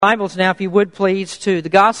Bibles now, if you would please, to the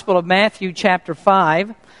Gospel of Matthew chapter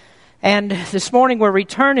 5. And this morning we're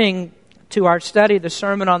returning to our study of the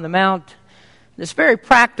Sermon on the Mount, this very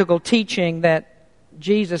practical teaching that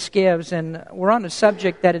Jesus gives. And we're on a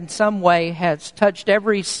subject that in some way has touched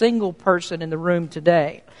every single person in the room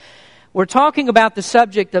today. We're talking about the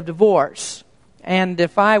subject of divorce. And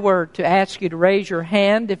if I were to ask you to raise your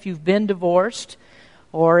hand if you've been divorced,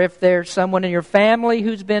 or if there's someone in your family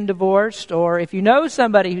who's been divorced, or if you know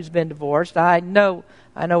somebody who's been divorced, I know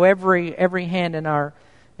every hand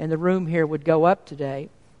in the room here would go up today.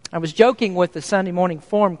 I was joking with the Sunday morning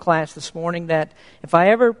form class this morning that if I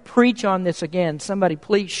ever preach on this again, somebody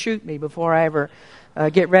please shoot me before I ever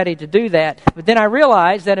get ready to do that. But then I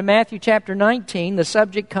realized that in Matthew chapter 19, the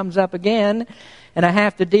subject comes up again, and I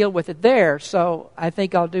have to deal with it there. So I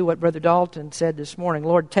think I'll do what Brother Dalton said this morning.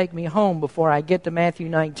 Lord, take me home before I get to Matthew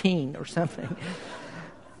 19 or something.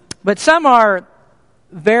 But some are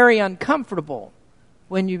very uncomfortable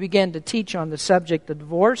when you begin to teach on the subject of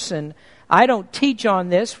divorce. And I don't teach on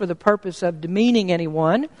this for the purpose of demeaning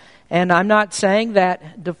anyone. And I'm not saying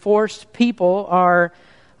that divorced people are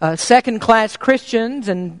second-class Christians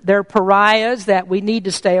and they're pariahs that we need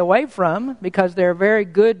to stay away from, because they're very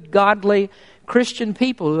good, godly Christian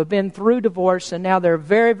people who have been through divorce, and now they're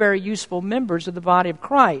very, very useful members of the body of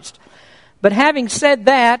Christ. But having said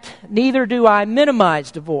that, neither do I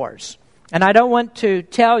minimize divorce. And I don't want to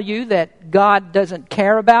tell you that God doesn't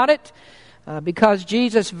care about it, because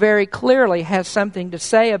Jesus very clearly has something to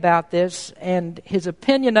say about this, and His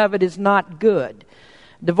opinion of it is not good.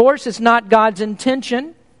 Divorce is not God's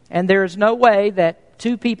intention, and there is no way that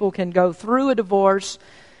two people can go through a divorce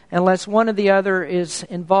unless one or the other is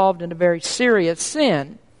involved in a very serious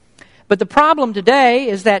sin. But the problem today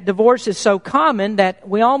is that divorce is so common that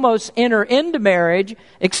we almost enter into marriage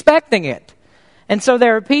expecting it. And so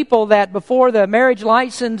there are people that before the marriage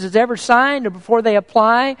license is ever signed or before they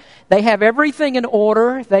apply, they have everything in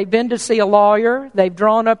order. They've been to see a lawyer. They've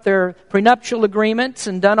drawn up their prenuptial agreements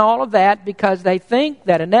and done all of that because they think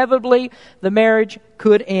that inevitably the marriage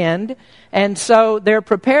could end. And so they're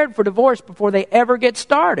prepared for divorce before they ever get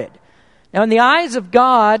started. Now, in the eyes of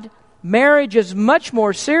God, marriage is much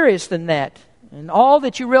more serious than that. And all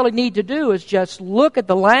that you really need to do is just look at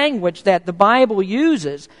the language that the Bible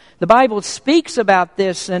uses. The Bible speaks about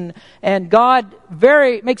this, and God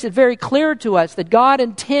makes it very clear to us that God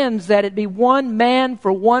intends that it be one man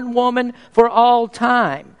for one woman for all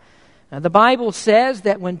time. Now, the Bible says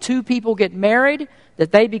that when two people get married,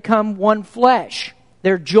 that they become one flesh.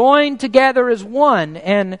 They're joined together as one,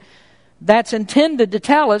 and that's intended to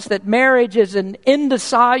tell us that marriage is an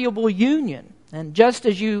indissoluble union. And just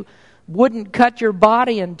as you wouldn't cut your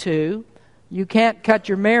body in two, you can't cut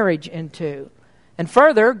your marriage in two. And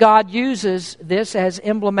further, God uses this as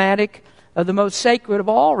emblematic of the most sacred of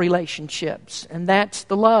all relationships, and that's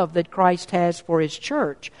the love that Christ has for His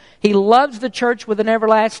church. He loves the church with an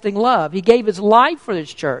everlasting love. He gave His life for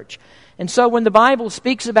His church. And so when the Bible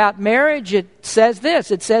speaks about marriage, it says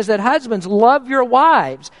this. It says that husbands, love your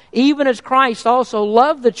wives, even as Christ also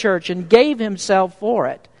loved the church and gave Himself for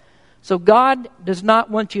it. So God does not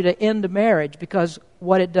want you to end a marriage, because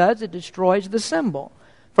what it does, it destroys the symbol.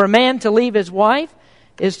 For a man to leave his wife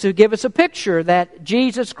is to give us a picture that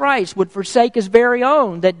Jesus Christ would forsake His very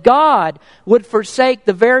own, that God would forsake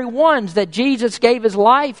the very ones that Jesus gave His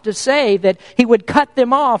life to save, that He would cut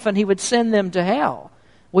them off and He would send them to hell.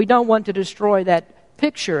 We don't want to destroy that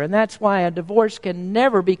picture, and that's why a divorce can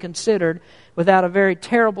never be considered without a very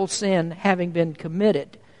terrible sin having been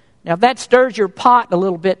committed. Now, if that stirs your pot a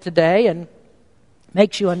little bit today and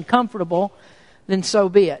makes you uncomfortable, then so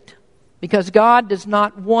be it. Because God does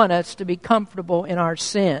not want us to be comfortable in our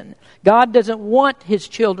sin. God doesn't want His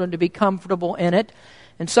children to be comfortable in it.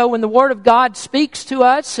 And so when the Word of God speaks to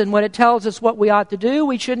us and when it tells us what we ought to do,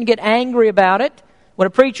 we shouldn't get angry about it. When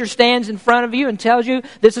a preacher stands in front of you and tells you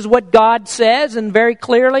this is what God says, and very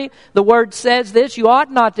clearly the Word says this, you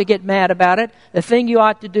ought not to get mad about it. The thing you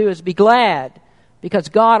ought to do is be glad, because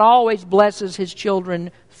God always blesses His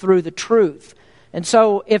children through the truth. And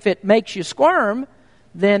so if it makes you squirm,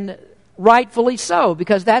 then rightfully so,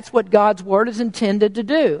 because that's what God's Word is intended to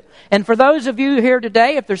do. And for those of you here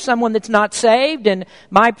today, if there's someone that's not saved and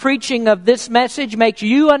my preaching of this message makes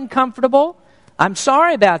you uncomfortable, I'm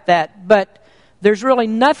sorry about that, but there's really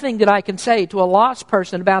nothing that I can say to a lost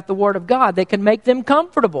person about the Word of God that can make them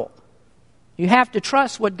comfortable. You have to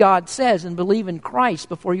trust what God says and believe in Christ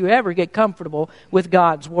before you ever get comfortable with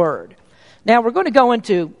God's Word. Now, we're going to go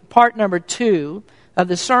into part number 2 of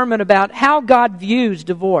the sermon about how God views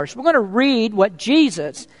divorce. We're going to read what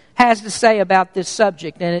Jesus has to say about this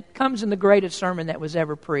subject, and it comes in the greatest sermon that was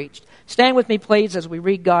ever preached. Stand with me, please, as we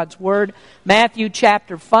read God's Word. Matthew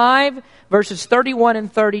chapter 5, verses 31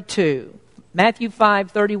 and 32. Matthew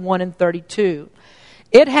 5, 31 and 32.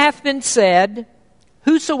 It hath been said,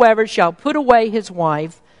 whosoever shall put away his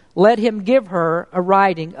wife, let him give her a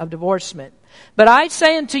writing of divorcement. But I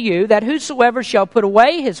say unto you that whosoever shall put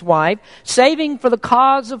away his wife, saving for the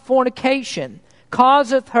cause of fornication,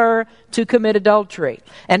 causeth her to commit adultery.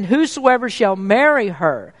 And whosoever shall marry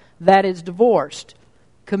her that is divorced,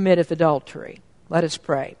 committeth adultery. Let us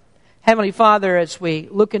pray. Heavenly Father, as we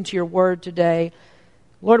look into your word today,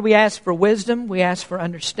 Lord, we ask for wisdom. We ask for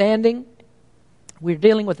understanding. We're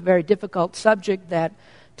dealing with a very difficult subject that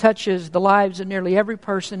touches the lives of nearly every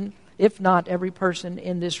person, if not every person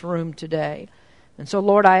in this room today. And so,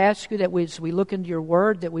 Lord, I ask you that as we look into your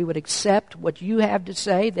word, that we would accept what you have to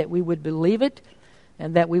say, that we would believe it,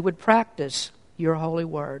 and that we would practice your holy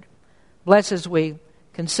word. Bless as we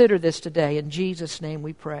consider this today. In Jesus' name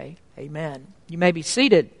we pray. Amen. You may be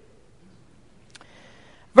seated.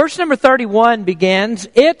 Verse number 31 begins,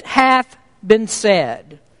 it hath been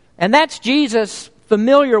said. And that's Jesus'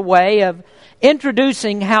 familiar way of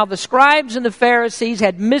introducing how the scribes and the Pharisees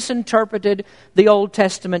had misinterpreted the Old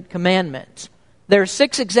Testament commandments. There are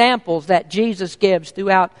 6 examples that Jesus gives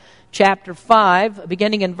throughout chapter 5,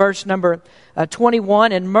 beginning in verse number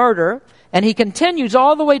 21 in murder. And he continues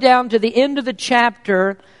all the way down to the end of the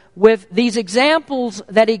chapter with these examples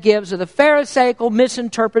that he gives of the Pharisaical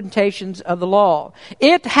misinterpretations of the law.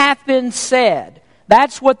 It hath been said.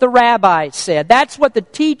 That's what the rabbis said. That's what the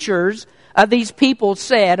teachers of these people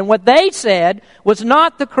said. And what they said was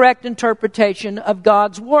not the correct interpretation of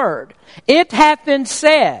God's word. It hath been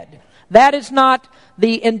said. That is not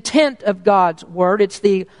the intent of God's word. It's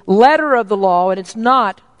the letter of the law, and it's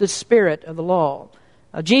not the spirit of the law.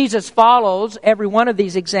 Now, Jesus follows every one of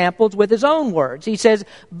these examples with his own words. He says,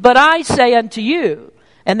 but I say unto you.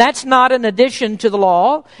 And that's not an addition to the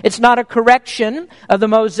law. It's not a correction of the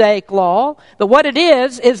Mosaic law. But what it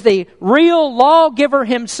is the real lawgiver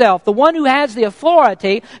himself, the one who has the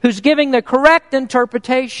authority, who's giving the correct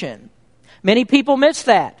interpretation. Many people miss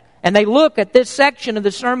that. And they look at this section of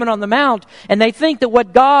the Sermon on the Mount and they think that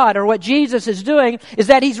what God or what Jesus is doing is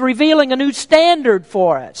that He's revealing a new standard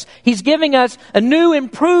for us. He's giving us a new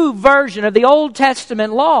improved version of the Old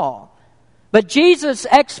Testament law. But Jesus'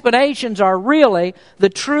 explanations are really the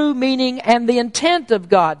true meaning and the intent of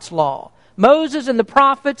God's law. Moses and the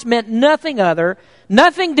prophets meant nothing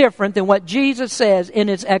different than what Jesus says in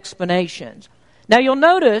His explanations. Now you'll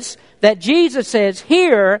notice that Jesus says,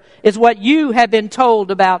 here is what you have been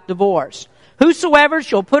told about divorce. Whosoever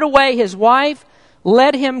shall put away his wife,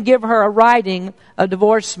 let him give her a writing of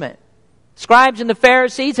divorcement. Scribes and the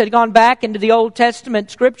Pharisees had gone back into the Old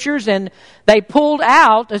Testament scriptures and they pulled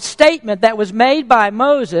out a statement that was made by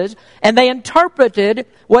Moses and they interpreted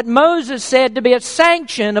what Moses said to be a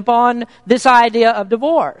sanction upon this idea of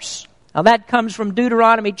divorce. Now that comes from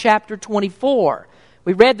Deuteronomy chapter 24.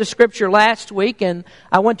 We read the scripture last week, and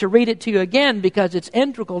I want to read it to you again because it's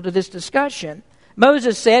integral to this discussion.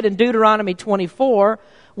 Moses said in Deuteronomy 24,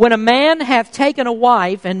 when a man hath taken a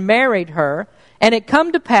wife and married her, and it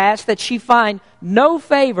come to pass that she find no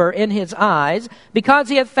favor in his eyes, because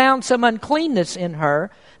he hath found some uncleanness in her,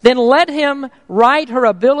 then let him write her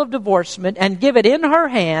a bill of divorcement, and give it in her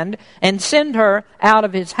hand, and send her out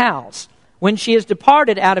of his house. When she is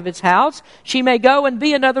departed out of his house, she may go and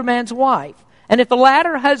be another man's wife. And if the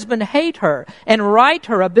latter husband hate her, and write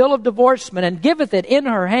her a bill of divorcement, and giveth it in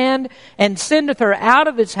her hand, and sendeth her out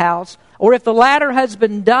of his house, or if the latter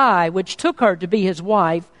husband die, which took her to be his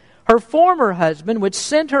wife, her former husband, which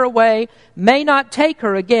sent her away, may not take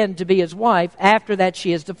her again to be his wife, after that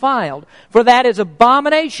she is defiled. For that is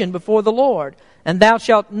abomination before the Lord. And thou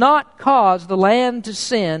shalt not cause the land to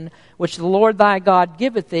sin, which the Lord thy God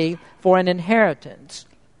giveth thee for an inheritance.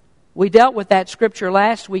 We dealt with that scripture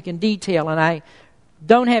last week in detail, and I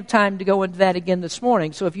don't have time to go into that again this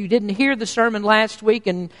morning. So if you didn't hear the sermon last week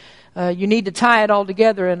and you need to tie it all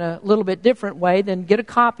together in a little bit different way, then get a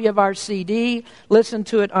copy of our CD, listen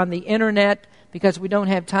to it on the internet, because we don't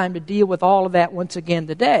have time to deal with all of that once again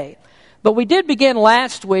today. But we did begin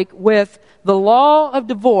last week with the law of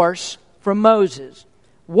divorce from Moses.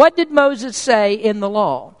 What did Moses say in the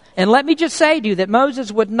law? And let me just say to you that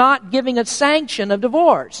Moses was not giving a sanction of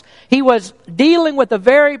divorce. He was dealing with a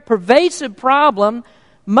very pervasive problem,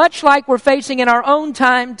 much like we're facing in our own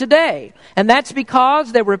time today. And that's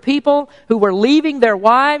because there were people who were leaving their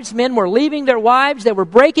wives, men were leaving their wives, they were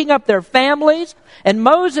breaking up their families. And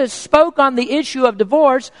Moses spoke on the issue of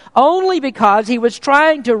divorce only because he was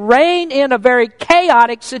trying to rein in a very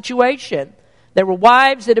chaotic situation. There were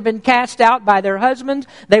wives that had been cast out by their husbands.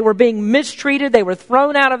 They were being mistreated. They were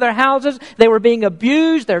thrown out of their houses. They were being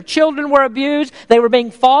abused. Their children were abused. They were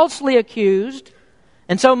being falsely accused.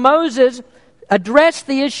 And so Moses addressed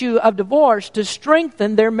the issue of divorce to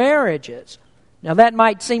strengthen their marriages. Now that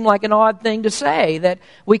might seem like an odd thing to say, that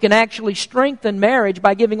we can actually strengthen marriage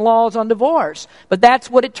by giving laws on divorce. But that's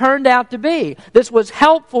what it turned out to be. This was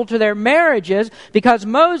helpful to their marriages because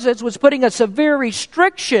Moses was putting a severe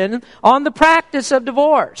restriction on the practice of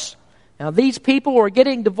divorce. Now these people were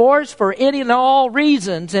getting divorced for any and all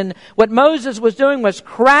reasons, and what Moses was doing was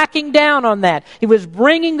cracking down on that. He was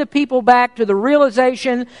bringing the people back to the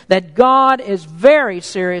realization that God is very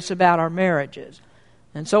serious about our marriages.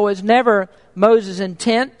 And so it was never Moses'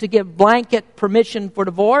 intent to give blanket permission for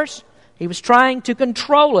divorce. He was trying to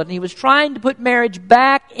control it, and he was trying to put marriage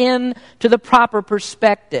back into the proper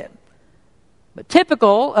perspective. But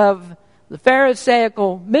typical of the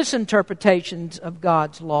Pharisaical misinterpretations of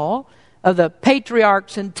God's law, of the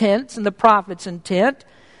patriarch's intents and the prophet's intent,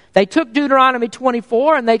 they took Deuteronomy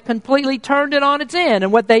 24 and they completely turned it on its end.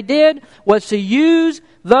 And what they did was to use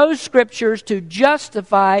those scriptures to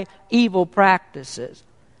justify evil practices.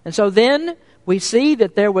 And so then we see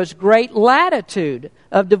that there was great latitude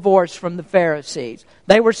of divorce from the Pharisees.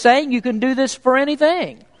 They were saying you can do this for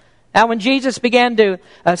anything. Now when Jesus began to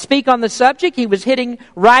speak on the subject, he was hitting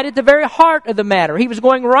right at the very heart of the matter. He was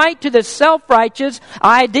going right to the self-righteous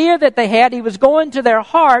idea that they had. He was going to their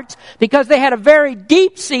hearts because they had a very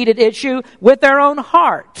deep-seated issue with their own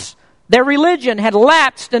hearts. Their religion had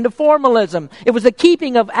lapsed into formalism. It was the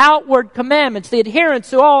keeping of outward commandments, the adherence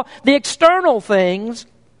to all the external things,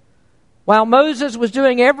 while Moses was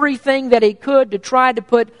doing everything that he could to try to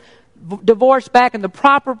put divorce back in the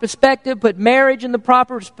proper perspective, put marriage in the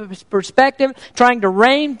proper perspective, trying to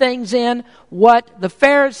rein things in. What the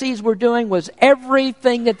Pharisees were doing was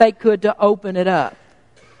everything that they could to open it up.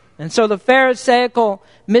 And so the Pharisaical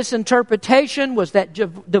misinterpretation was that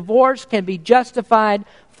divorce can be justified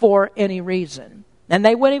for any reason. And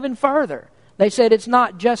they went even further. They said it's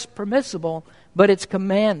not just permissible, but it's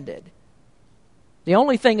commanded. The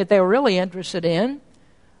only thing that they were really interested in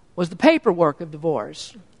was the paperwork of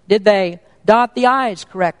divorce. Did they dot the I's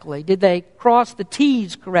correctly? Did they cross the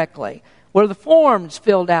T's correctly? Were the forms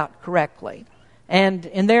filled out correctly? And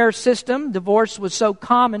in their system, divorce was so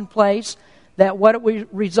commonplace that what it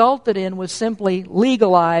resulted in was simply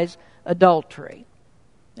legalized adultery.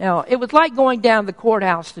 Now, it was like going down to the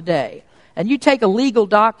courthouse today. And you take a legal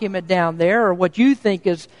document down there, or what you think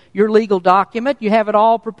is your legal document, you have it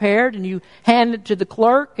all prepared, and you hand it to the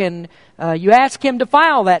clerk, and you ask him to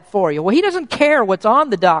file that for you. Well, he doesn't care what's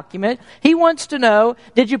on the document. He wants to know,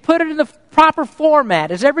 did you put it in the proper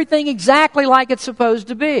format? Is everything exactly like it's supposed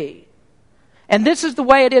to be? And this is the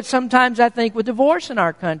way it is sometimes, I think, with divorce in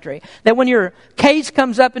our country. That when your case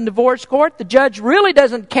comes up in divorce court, the judge really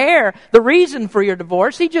doesn't care the reason for your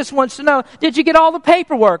divorce. He just wants to know, did you get all the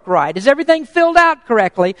paperwork right? Is everything filled out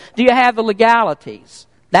correctly? Do you have the legalities?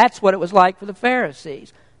 That's what it was like for the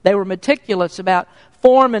Pharisees. They were meticulous about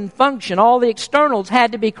form and function. All the externals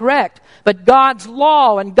had to be correct. But God's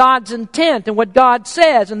law and God's intent and what God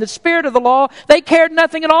says and the spirit of the law, they cared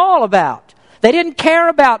nothing at all about. They didn't care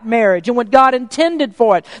about marriage and what God intended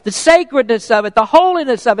for it, the sacredness of it, the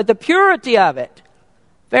holiness of it, the purity of it.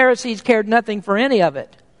 Pharisees cared nothing for any of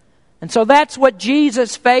it. And so that's what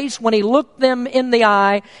Jesus faced when he looked them in the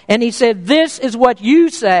eye and he said, this is what you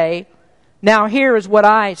say, now here is what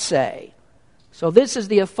I say. So this is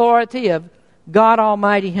the authority of God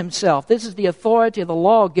Almighty himself. This is the authority of the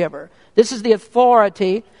lawgiver. This is the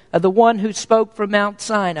authority of the one who spoke from Mount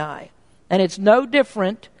Sinai. And it's no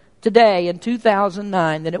different today in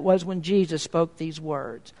 2009 than it was when Jesus spoke these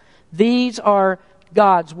words. These are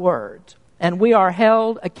God's words, and we are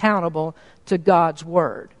held accountable to God's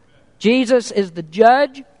word. Jesus is the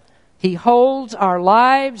judge. He holds our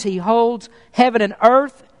lives. He holds heaven and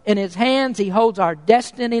earth in his hands. He holds our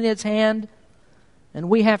destiny in his hand, and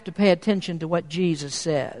we have to pay attention to what Jesus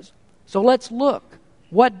says. So let's look.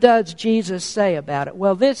 What does Jesus say about it?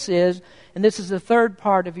 Well, this is the third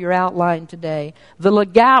part of your outline today, the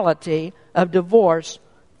legality of divorce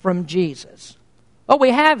from Jesus. What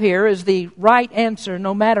we have here is the right answer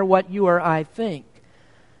no matter what you or I think.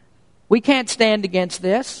 We can't stand against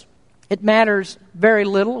this. It matters very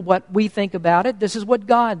little what we think about it. This is what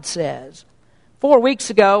God says. 4 weeks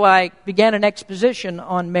ago, I began an exposition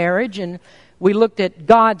on marriage, and we looked at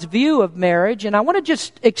God's view of marriage, and I want to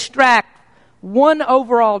just extract one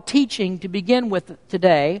overall teaching to begin with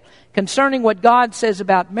today concerning what God says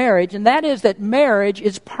about marriage, and that is that marriage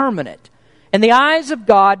is permanent. In the eyes of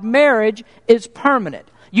God, marriage is permanent.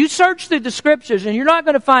 You search through the Scriptures and you're not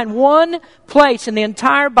going to find one place in the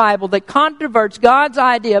entire Bible that controverts God's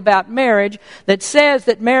idea about marriage that says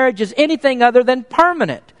that marriage is anything other than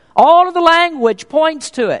permanent. All of the language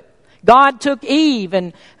points to it. God took Eve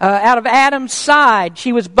and out of Adam's side.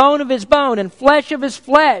 She was bone of his bone and flesh of his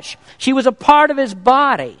flesh. She was a part of his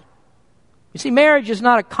body. You see, marriage is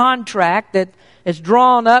not a contract that is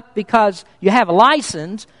drawn up because you have a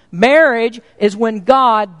license. Marriage is when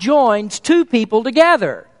God joins two people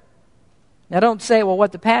together. Now don't say, well,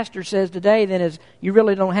 what the pastor says today then is you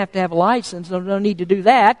really don't have to have a license. No need to do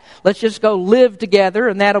that. Let's just go live together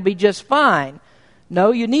and that'll be just fine.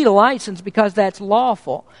 No, you need a license because that's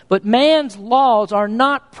lawful. But man's laws are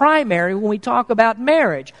not primary when we talk about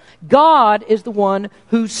marriage. God is the one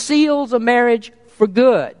who seals a marriage for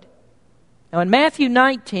good. Now in Matthew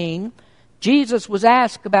 19, Jesus was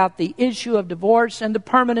asked about the issue of divorce and the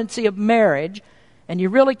permanency of marriage, and you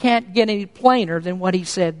really can't get any plainer than what he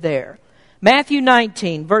said there. Matthew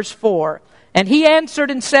 19, verse 4, "And he answered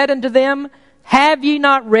and said unto them, Have ye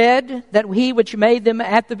not read that he which made them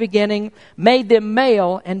at the beginning made them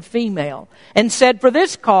male and female? And said, For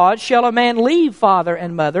this cause shall a man leave father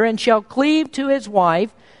and mother, and shall cleave to his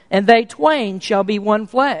wife, and they twain shall be one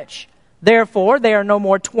flesh. Therefore they are no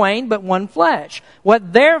more twain, but one flesh.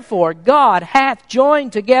 What therefore God hath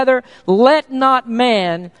joined together, let not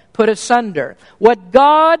man put asunder." What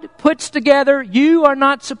God puts together, you are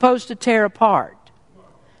not supposed to tear apart.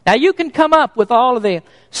 Now you can come up with all of the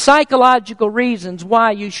psychological reasons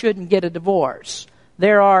why you shouldn't get a divorce.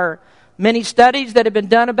 There are many studies that have been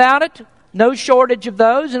done about it. No shortage of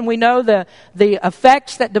those, and we know the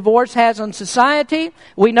effects that divorce has on society.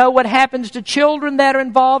 We know what happens to children that are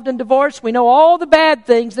involved in divorce. We know all the bad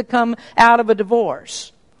things that come out of a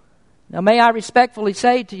divorce. Now, may I respectfully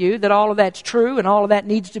say to you that all of that's true and all of that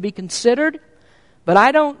needs to be considered, but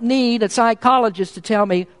I don't need a psychologist to tell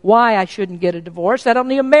me why I shouldn't get a divorce. I don't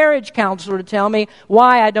need a marriage counselor to tell me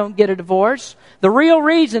why I don't get a divorce. The real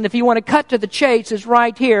reason, if you want to cut to the chase, is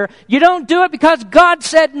right here. You don't do it because God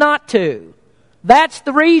said not to. That's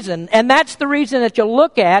the reason, and that's the reason that you'll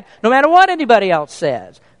look at no matter what anybody else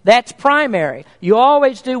says. That's primary. You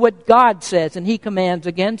always do what God says, and He commands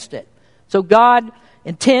against it. So God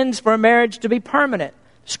intends for a marriage to be permanent.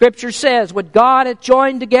 Scripture says, what God hath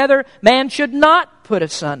joined together, man should not put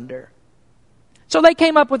asunder. So they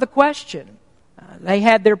came up with a question. They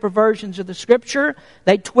had their perversions of the Scripture.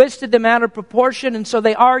 They twisted them out of proportion, and so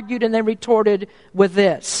they argued and they retorted with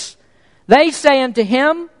this. They say unto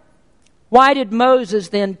him, Why did Moses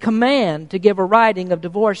then command to give a writing of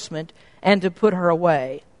divorcement and to put her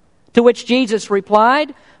away? To which Jesus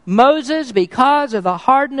replied, Moses, because of the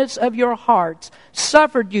hardness of your hearts,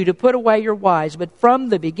 suffered you to put away your wives, but from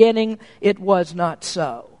the beginning it was not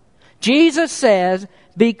so. Jesus says,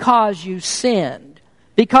 because you sinned,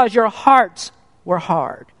 because your hearts were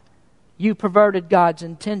hard, you perverted God's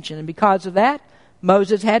intention. And because of that,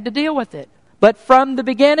 Moses had to deal with it. But from the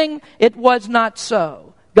beginning, it was not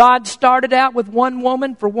so. God started out with one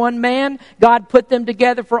woman for one man. God put them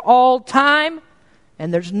together for all time.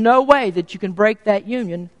 And there's no way that you can break that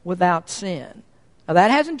union without sin. Now that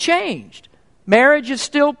hasn't changed. Marriage is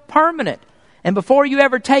still permanent. And before you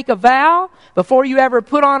ever take a vow, before you ever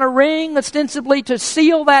put on a ring ostensibly to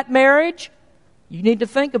seal that marriage, you need to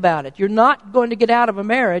think about it. You're not going to get out of a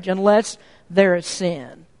marriage unless there is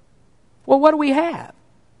sin. Well, what do we have?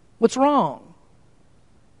 What's wrong?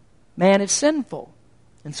 Man is sinful.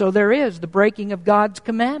 And so there is the breaking of God's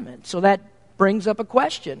commandments. So that brings up a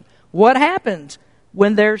question. What happens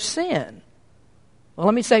when there's sin? Well,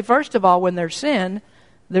 let me say, first of all, when there's sin,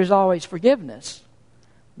 there's always forgiveness.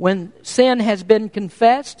 When sin has been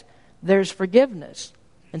confessed, there's forgiveness.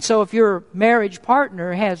 And so if your marriage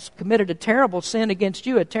partner has committed a terrible sin against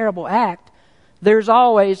you, a terrible act, there's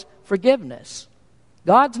always forgiveness.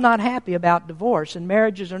 God's not happy about divorce, and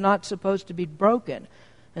marriages are not supposed to be broken.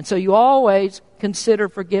 And so you always consider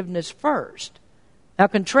forgiveness first. Now,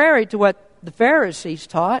 contrary to what the Pharisees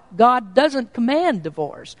taught, God doesn't command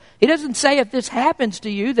divorce. He doesn't say if this happens to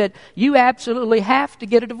you that you absolutely have to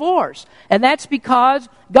get a divorce. And that's because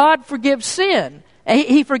God forgives sin.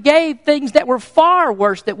 He forgave things that were far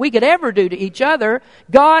worse that we could ever do to each other.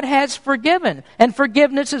 God has forgiven. And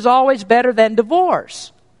forgiveness is always better than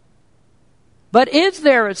divorce. But is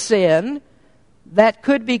there a sin that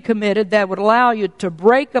could be committed that would allow you to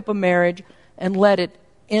break up a marriage and let it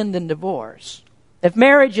end in divorce? If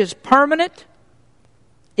marriage is permanent,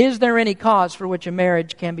 is there any cause for which a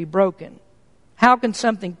marriage can be broken? How can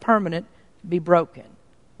something permanent be broken?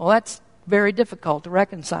 Well, that's very difficult to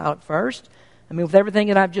reconcile at first. I mean, with everything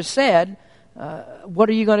that I've just said, what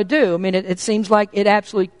are you going to do? I mean, it seems like it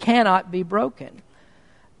absolutely cannot be broken.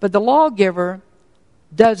 But the lawgiver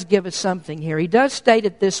does give us something here. He does state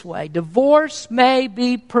it this way: divorce may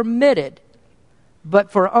be permitted,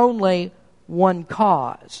 but for only one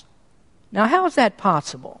cause. Now, how is that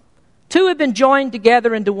possible? Two have been joined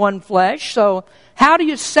together into one flesh, so how do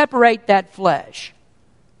you separate that flesh?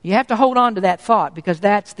 You have to hold on to that thought, because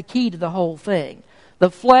that's the key to the whole thing.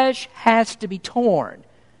 The flesh has to be torn.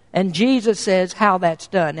 And Jesus says how that's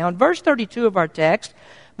done. Now in verse 32 of our text,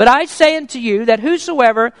 "But I say unto you that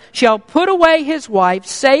whosoever shall put away his wife,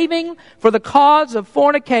 saving for the cause of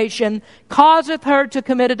fornication, causeth her to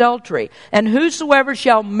commit adultery. And whosoever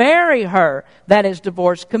shall marry her that is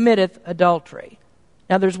divorced, committeth adultery."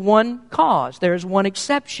 Now there's one cause, there's one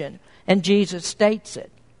exception, and Jesus states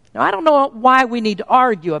it. Now I don't know why we need to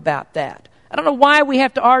argue about that. I don't know why we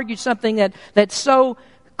have to argue something that's so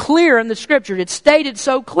clear in the Scripture. It's stated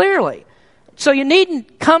so clearly. So you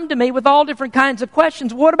needn't come to me with all different kinds of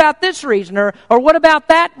questions. What about this reason? Or what about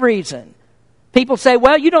that reason? People say,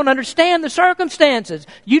 well, you don't understand the circumstances.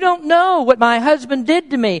 You don't know what my husband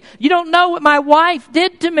did to me. You don't know what my wife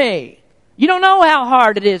did to me. You don't know how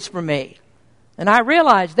hard it is for me. And I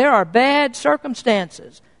realize there are bad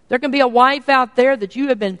circumstances. There can be a wife out there that you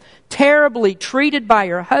have been terribly treated by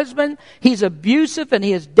your husband. He's abusive and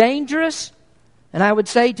he is dangerous. And I would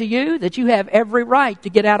say to you that you have every right to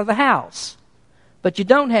get out of the house. But you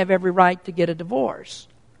don't have every right to get a divorce.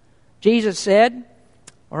 Jesus said,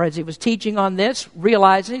 or as he was teaching on this,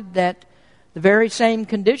 realizing that the very same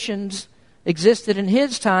conditions existed in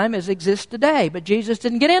his time as exist today. But Jesus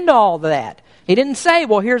didn't get into all of that. He didn't say,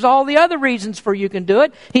 well, here's all the other reasons for you can do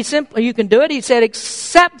it. He said,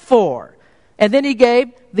 except for. And then he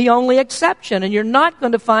gave the only exception. And you're not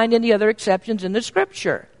going to find any other exceptions in the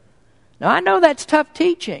Scripture. Now, I know that's tough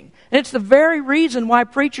teaching. And it's the very reason why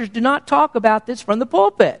preachers do not talk about this from the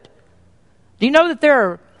pulpit. Do you know that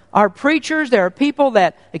there are preachers, there are people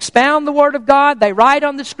that expound the Word of God, they write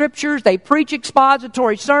on the Scriptures, they preach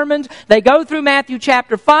expository sermons, they go through Matthew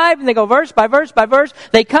chapter 5, and they go verse by verse by verse.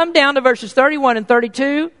 They come down to verses 31 and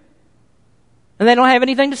 32, and they don't have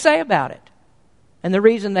anything to say about it. And the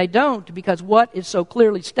reason they don't, because what is so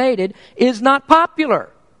clearly stated is not popular.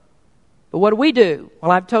 But what do?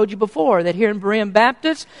 Well, I've told you before that here in Berean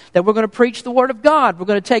Baptist, that we're going to preach the Word of God. We're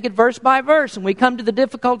going to take it verse by verse. And we come to the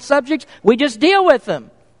difficult subjects, we just deal with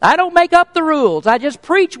them. I don't make up the rules. I just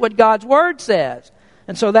preach what God's Word says.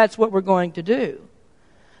 And so that's what we're going to do.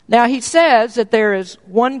 Now, he says that there is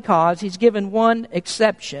one cause. He's given one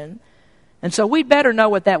exception. And so we better know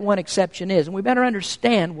what that one exception is. And we better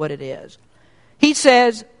understand what it is. He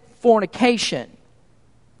says fornication.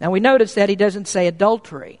 Now, we notice that he doesn't say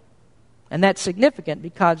adultery. And that's significant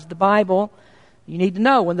because the Bible, you need to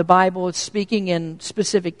know when the Bible is speaking in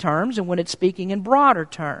specific terms and when it's speaking in broader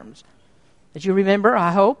terms. As you remember,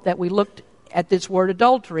 I hope, that we looked at this word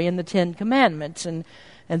adultery in the Ten Commandments. And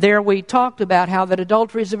there we talked about how that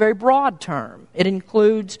adultery is a very broad term. It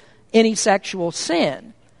includes any sexual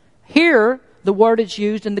sin. Here, the word is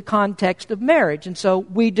used in the context of marriage. And so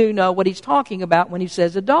we do know what he's talking about when he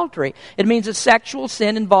says adultery. It means a sexual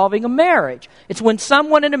sin involving a marriage. It's when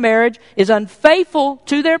someone in a marriage is unfaithful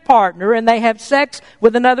to their partner and they have sex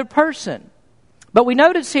with another person. But we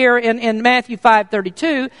notice here in Matthew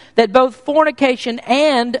 5:32 that both fornication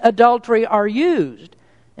and adultery are used.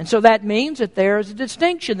 And so that means that there is a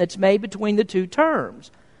distinction that's made between the two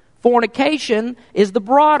terms. Fornication is the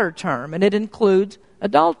broader term, and it includes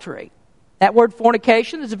adultery. That word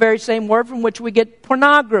fornication is the very same word from which we get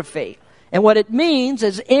pornography. And what it means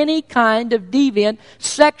is any kind of deviant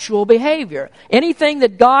sexual behavior. Anything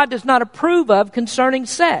that God does not approve of concerning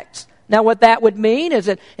sex. Now what that would mean is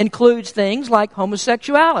it includes things like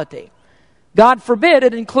homosexuality. God forbid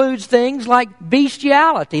it includes things like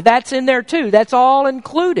bestiality. That's in there too. That's all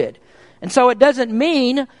included. And so it doesn't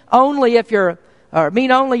mean only your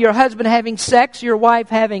husband having sex, your wife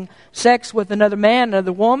having sex with another man,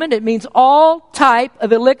 another woman. It means all type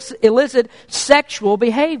of illicit sexual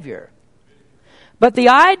behavior. But the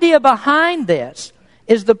idea behind this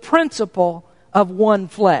is the principle of one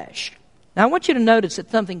flesh. Now I want you to notice that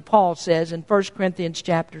something Paul says in 1 Corinthians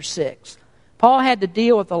chapter 6. Paul had to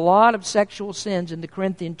deal with a lot of sexual sins in the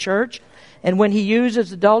Corinthian church. And when he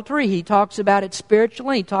uses adultery, he talks about it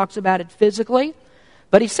spiritually, he talks about it physically.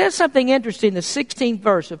 But he says something interesting in the 16th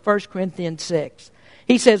verse of 1 Corinthians 6.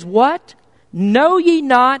 He says, "What? Know ye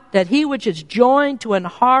not that he which is joined to an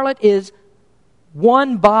harlot is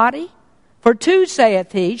one body? For two,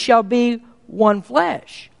 saith he, shall be one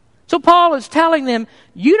flesh." So Paul is telling them,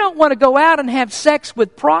 you don't want to go out and have sex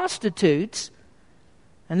with prostitutes.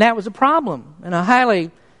 And that was a problem. In a highly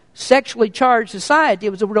sexually charged society,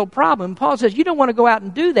 it was a real problem. Paul says, you don't want to go out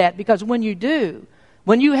and do that because when you do,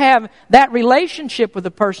 When you have that relationship with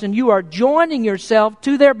a person, you are joining yourself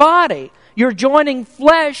to their body. You're joining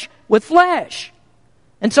flesh with flesh.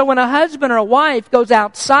 And so when a husband or a wife goes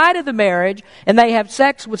outside of the marriage and they have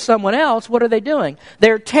sex with someone else, what are they doing?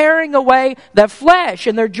 They're tearing away the flesh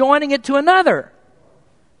and they're joining it to another.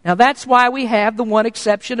 Now that's why we have the one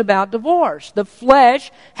exception about divorce. The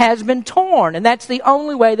flesh has been torn, and that's the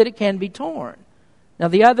only way that it can be torn. Now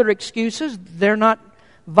the other excuses, they're not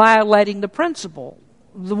violating the principle.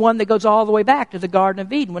 The one that goes all the way back to the Garden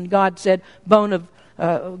of Eden when God said,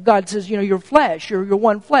 God says, you're flesh, you're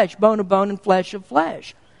one flesh, bone of bone and flesh of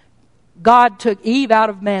flesh. God took Eve out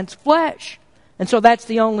of man's flesh. And so that's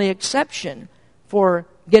the only exception for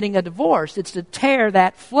getting a divorce. It's to tear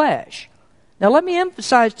that flesh. Now let me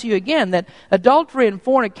emphasize to you again that adultery and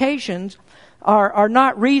fornications are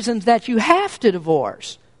not reasons that you have to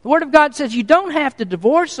divorce. The Word of God says you don't have to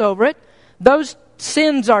divorce over it. Those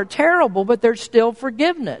sins are terrible, but there's still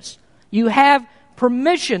forgiveness. You have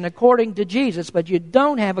permission according to Jesus, but you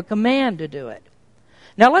don't have a command to do it.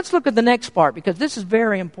 Now let's look at the next part, because this is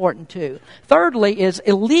very important too. Thirdly is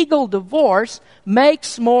illegal divorce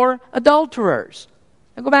makes more adulterers.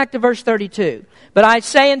 Now go back to verse 32. But I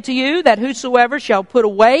say unto you that whosoever shall put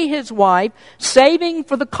away his wife, saving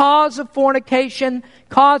for the cause of fornication,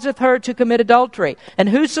 causeth her to commit adultery. And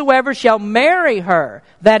whosoever shall marry her,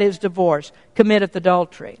 that is divorce, committeth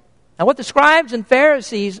adultery. Now what the scribes and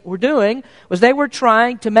Pharisees were doing was they were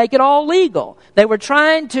trying to make it all legal. They were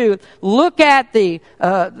trying to look at the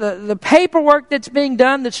paperwork that's being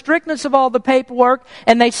done, the strictness of all the paperwork,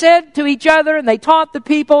 and they said to each other, and they taught the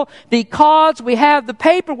people, because we have the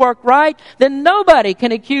paperwork right, then nobody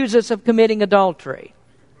can accuse us of committing adultery.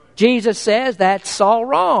 Jesus says that's all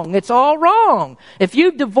wrong. It's all wrong. If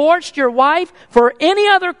you've divorced your wife for any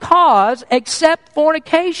other cause except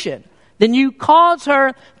fornication, then you cause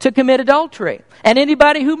her to commit adultery. And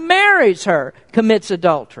anybody who marries her commits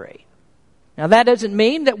adultery. Now that doesn't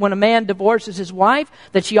mean that when a man divorces his wife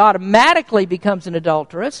that she automatically becomes an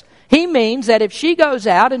adulteress. He means that if she goes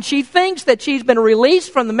out and she thinks that she's been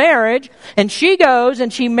released from the marriage and she goes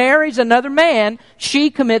and she marries another man,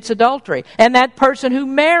 she commits adultery. And that person who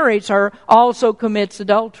marries her also commits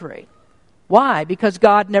adultery. Why? Because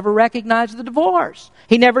God never recognized the divorce.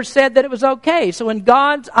 He never said that it was okay. So in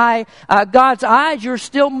God's eyes, you're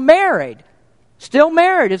still married. Still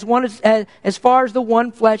married as far as the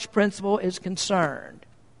one flesh principle is concerned.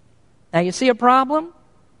 Now you see a problem?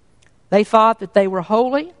 They thought that they were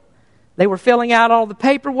holy. They were filling out all the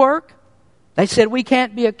paperwork. They said we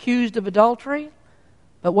can't be accused of adultery.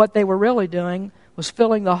 But what they were really doing was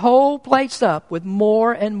filling the whole place up with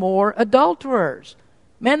more and more adulterers.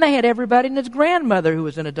 Man, they had everybody and his grandmother who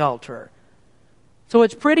was an adulterer. So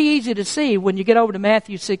it's pretty easy to see when you get over to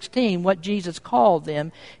Matthew 16 what Jesus called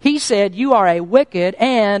them. He said, you are a wicked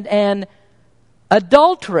and an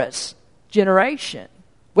adulterous generation.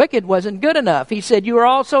 Wicked wasn't good enough. He said, you are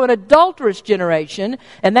also an adulterous generation,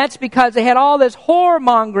 and that's because they had all this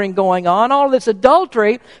whoremongering going on, all this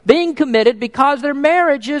adultery being committed because their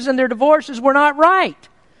marriages and their divorces were not right.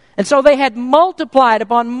 And so they had multiplied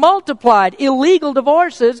upon multiplied illegal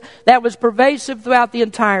divorces that was pervasive throughout the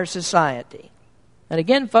entire society. And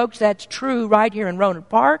again, folks, that's true right here in Rohnert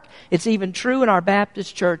Park. It's even true in our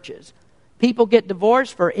Baptist churches. People get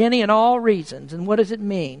divorced for any and all reasons. And what does it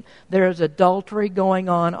mean? There is adultery going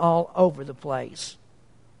on all over the place.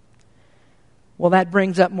 Well, that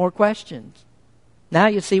brings up more questions. Now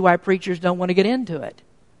you see why preachers don't want to get into it.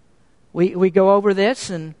 We go over this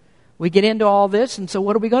and we get into all this, and so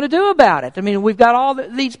what are we going to do about it? I mean, we've got all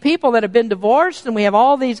these people that have been divorced, and we have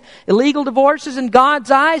all these illegal divorces. In God's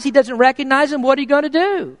eyes, He doesn't recognize them. What are you going to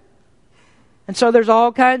do? And so there's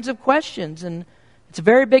all kinds of questions, and it's a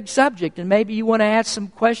very big subject, and maybe you want to ask some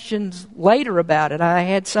questions later about it. I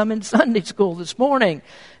had some in Sunday school this morning,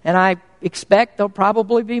 and I expect there'll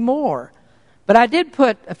probably be more. But I did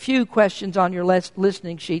put a few questions on your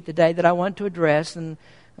listening sheet today that I want to address, and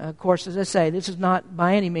of course, as I say, this is not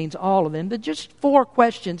by any means all of them, but just 4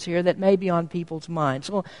 questions here that may be on people's minds.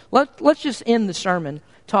 So let's just end the sermon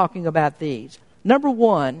talking about these. Number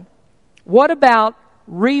 1, what about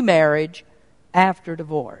remarriage after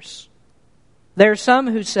divorce? There are some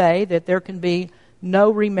who say that there can be no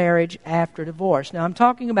remarriage after divorce. Now, I'm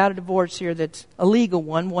talking about a divorce here that's a legal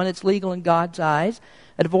one that's legal in God's eyes,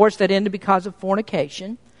 a divorce that ended because of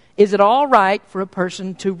fornication. Is it all right for a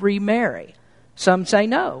person to remarry? Some say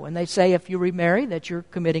no, and they say if you remarry that you're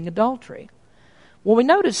committing adultery. Well, we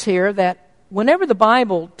notice here that whenever the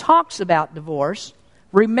Bible talks about divorce,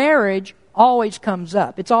 remarriage always comes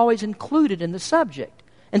up. It's always included in the subject.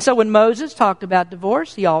 And so when Moses talked about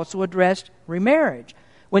divorce, he also addressed remarriage.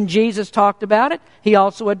 When Jesus talked about it, he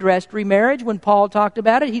also addressed remarriage. When Paul talked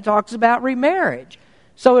about it, he talks about remarriage.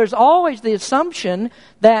 So there's always the assumption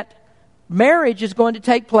that marriage is going to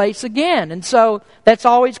take place again. And so that's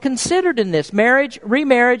always considered in this.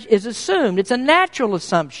 Remarriage is assumed. It's a natural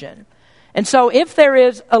assumption. And so if there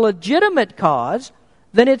is a legitimate cause,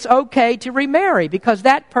 then it's okay to remarry because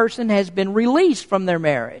that person has been released from their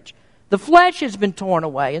marriage. The flesh has been torn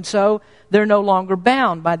away, and so they're no longer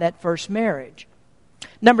bound by that first marriage.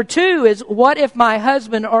 Number 2 is, what if my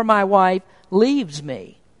husband or my wife leaves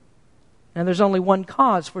me? Now, there's only one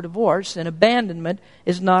cause for divorce, and abandonment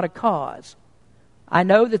is not a cause. I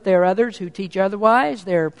know that there are others who teach otherwise.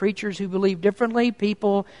 There are preachers who believe differently,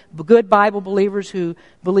 people, good Bible believers who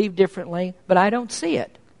believe differently, but I don't see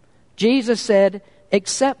it. Jesus said,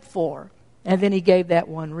 except for, and then he gave that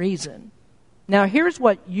one reason. Now, here's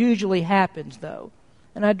what usually happens, though,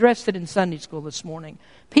 and I addressed it in Sunday school this morning.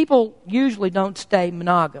 People usually don't stay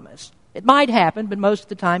monogamous. It might happen, but most of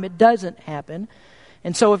the time it doesn't happen.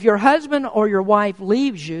 And so if your husband or your wife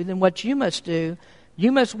leaves you, then what you must do,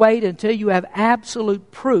 you must wait until you have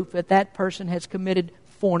absolute proof that that person has committed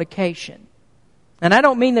fornication. And I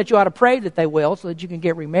don't mean that you ought to pray that they will so that you can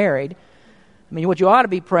get remarried. I mean, what you ought to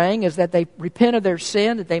be praying is that they repent of their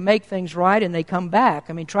sin, that they make things right, and they come back.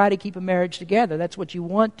 I mean, try to keep a marriage together. That's what you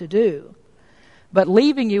want to do. But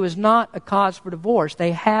leaving you is not a cause for divorce.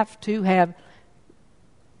 They have to have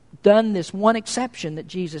done this one exception that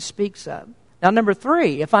Jesus speaks of. Now, number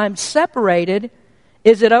 3, if I'm separated,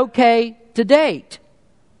 is it okay to date?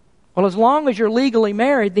 Well, as long as you're legally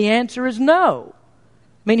married, the answer is no.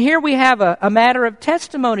 I mean, here we have a matter of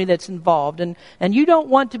testimony that's involved, and you don't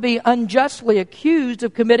want to be unjustly accused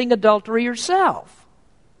of committing adultery yourself.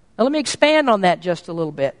 Now, let me expand on that just a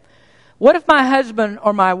little bit. What if my husband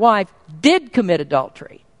or my wife did commit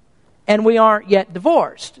adultery, and we aren't yet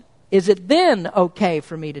divorced? Is it then okay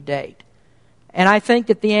for me to date? And I think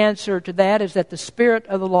that the answer to that is that the spirit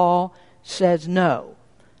of the law says no.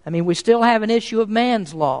 I mean, we still have an issue of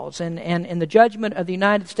man's laws, and in the judgment of the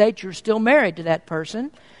United States, you're still married to that person.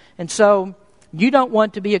 And so you don't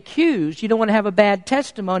want to be accused. You don't want to have a bad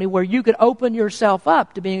testimony where you could open yourself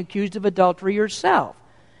up to being accused of adultery yourself.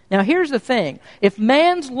 Now, here's the thing. If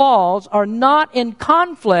man's laws are not in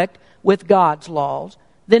conflict with God's laws,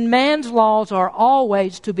 then man's laws are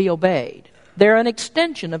always to be obeyed. They're an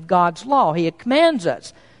extension of God's law. He commands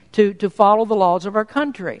us to follow the laws of our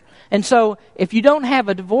country. And so if you don't have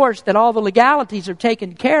a divorce that all the legalities are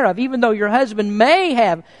taken care of, even though your husband may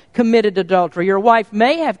have committed adultery, your wife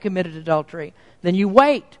may have committed adultery, then you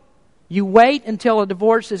wait. You wait until a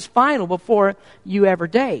divorce is final before you ever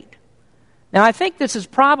date. Now, I think this is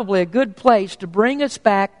probably a good place to bring us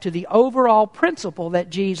back to the overall principle that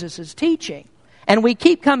Jesus is teaching. And we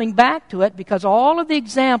keep coming back to it because all of the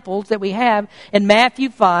examples that we have in Matthew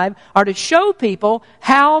 5 are to show people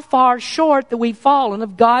how far short that we've fallen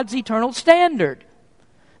of God's eternal standard.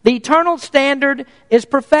 The eternal standard is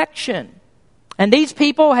perfection. And these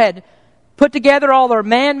people had put together all their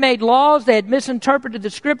man-made laws. They had misinterpreted the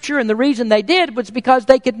Scripture, and the reason they did was because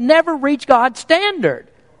they could never reach God's standard.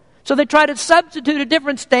 So they tried to substitute a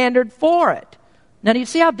different standard for it. Now, do you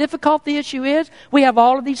see how difficult the issue is? We have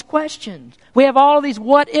all of these questions. We have all of these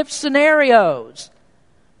what-if scenarios.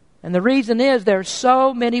 And the reason is there are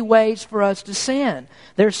so many ways for us to sin.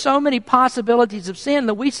 There are so many possibilities of sin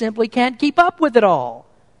that we simply can't keep up with it all.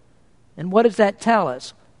 And what does that tell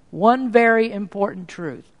us? One very important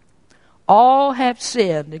truth. All have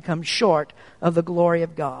sinned and come short of the glory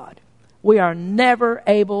of God. We are never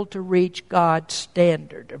able to reach God's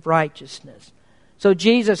standard of righteousness. So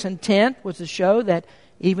Jesus' intent was to show that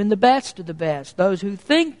even the best of the best, those who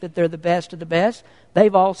think that they're the best of the best,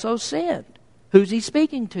 they've also sinned. Who's he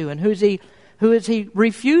speaking to, and who is he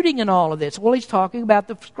refuting in all of this? Well, he's talking about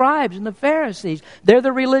the scribes and the Pharisees. They're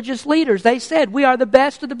the religious leaders. They said, we are the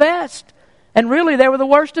best of the best. And really, they were the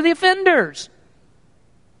worst of the offenders.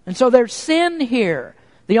 And so there's sin here.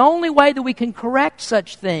 The only way that we can correct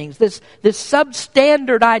such things, this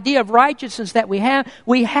substandard idea of righteousness that we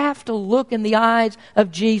have to look in the eyes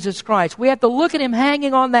of Jesus Christ. We have to look at Him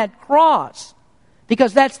hanging on that cross,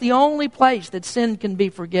 because that's the only place that sin can be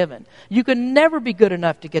forgiven. You can never be good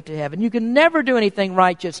enough to get to heaven. You can never do anything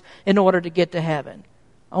righteous in order to get to heaven.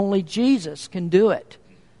 Only Jesus can do it.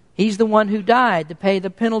 He's the one who died to pay the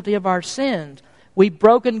penalty of our sins. We've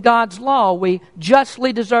broken God's law. We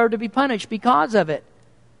justly deserve to be punished because of it.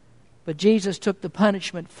 But Jesus took the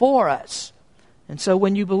punishment for us. And so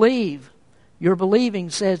when you believe, your believing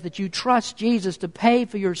says that you trust Jesus to pay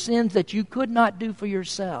for your sins that you could not do for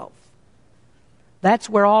yourself. That's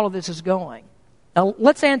where all of this is going. Now,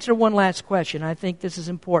 let's answer one last question. I think this is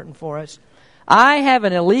important for us. I have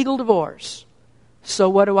an illegal divorce. So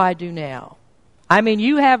what do I do now? I mean,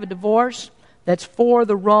 you have a divorce that's for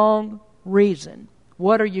the wrong reason.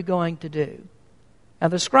 What are you going to do? Now,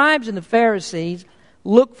 the scribes and the Pharisees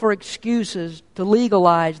looked for excuses to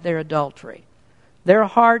legalize their adultery. Their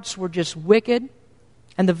hearts were just wicked,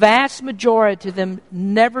 and the vast majority of them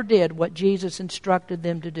never did what Jesus instructed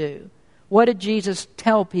them to do. What did Jesus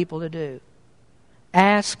tell people to do?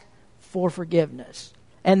 Ask for forgiveness.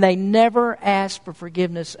 And they never asked for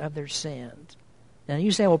forgiveness of their sins. Now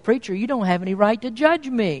you say, well, preacher, you don't have any right to judge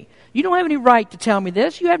me. You don't have any right to tell me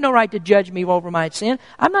this. You have no right to judge me over my sin.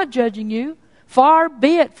 I'm not judging you. Far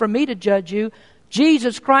be it from me to judge you.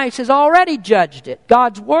 Jesus Christ has already judged it.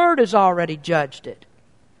 God's Word has already judged it.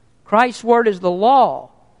 Christ's Word is the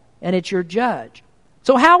law, and it's your judge.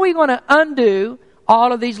 So how are we going to undo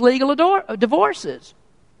all of these legal divorces?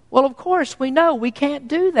 Well, of course, we know we can't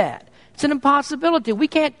do that. It's an impossibility. We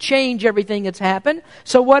can't change everything that's happened.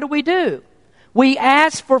 So what do? We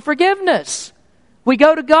ask for forgiveness. We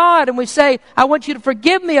go to God and we say, I want you to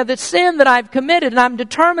forgive me of the sin that I've committed, and I'm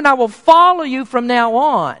determined I will follow you from now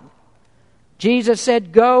on. Jesus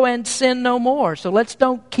said, go and sin no more. So let's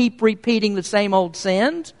don't keep repeating the same old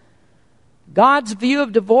sins. God's view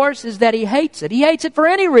of divorce is that He hates it. He hates it for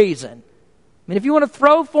any reason. I mean, if you want to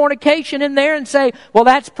throw fornication in there and say, well,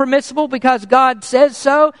 that's permissible because God says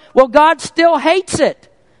so, well, God still hates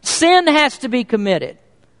it. Sin has to be committed.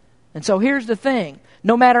 And so here's the thing.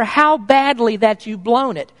 No matter how badly that you've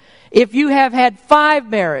blown it, if you have had 5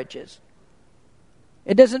 marriages,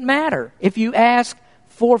 it doesn't matter if you ask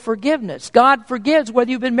for forgiveness. God forgives whether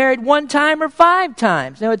you've been married 1 time or 5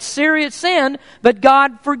 times. Now, it's serious sin, but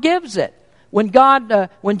God forgives it.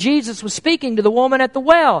 When Jesus was speaking to the woman at the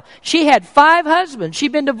well, she had 5 husbands.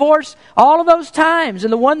 She'd been divorced all of those times,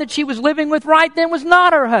 and the one that she was living with right then was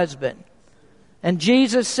not her husband. And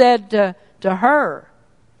Jesus said to her,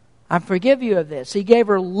 I forgive you of this. He gave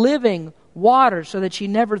her living water so that she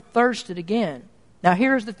never thirsted again. Now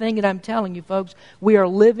here's the thing that I'm telling you, folks. We are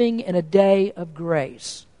living in a day of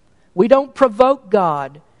grace. We don't provoke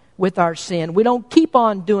God with our sin. We don't keep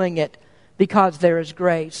on doing it because there is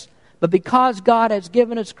grace. But because God has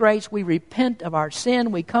given us grace, we repent of our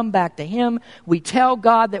sin. We come back to Him. We tell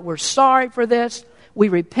God that we're sorry for this. We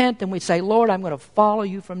repent and we say, Lord, I'm going to follow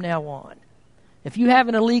you from now on. If you have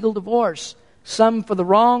an illegal divorce, some for the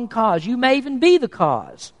wrong cause, you may even be the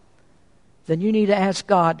cause, then you need to ask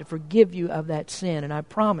God to forgive you of that sin. And I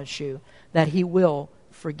promise you that He will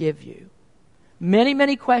forgive you. Many,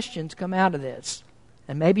 many questions come out of this.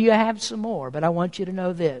 And maybe you have some more, but I want you to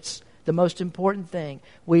know this. The most important thing,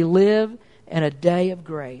 we live in a day of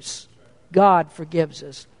grace. God forgives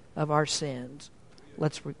us of our sins.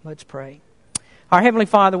 Let's pray. Our Heavenly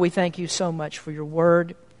Father, we thank you so much for your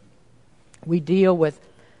word. We deal with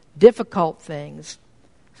difficult things.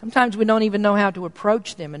 Sometimes we don't even know how to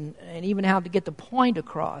approach them and even how to get the point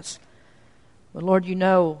across. But Lord, you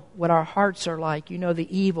know what our hearts are like. You know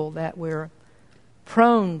the evil that we're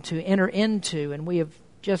prone to enter into, and we have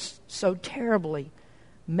just so terribly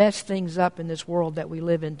mess things up in this world that we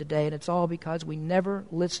live in today, and it's all because we never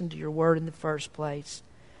listened to your word in the first place.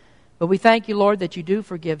 But we thank you, Lord, that you do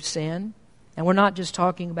forgive sin, and we're not just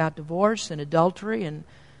talking about divorce and adultery and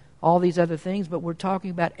all these other things, but we're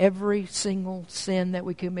talking about every single sin that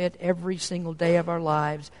we commit every single day of our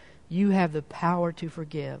lives. You have the power to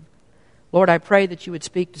forgive. Lord, I pray that you would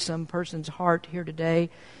speak to some person's heart here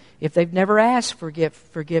today. If they've never asked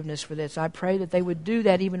forgiveness for this, I pray that they would do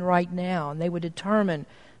that even right now, and they would determine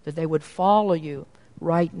that they would follow you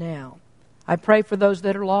right now. I pray for those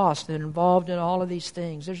that are lost and involved in all of these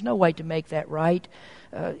things. There's no way to make that right.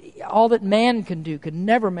 All that man can do could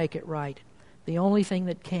never make it right. The only thing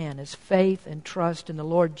that can is faith and trust in the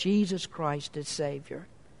Lord Jesus Christ as Savior.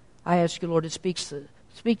 I ask you, Lord, to speak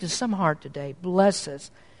to some heart today. Bless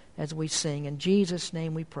us as we sing. In Jesus'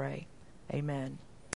 name we pray. Amen.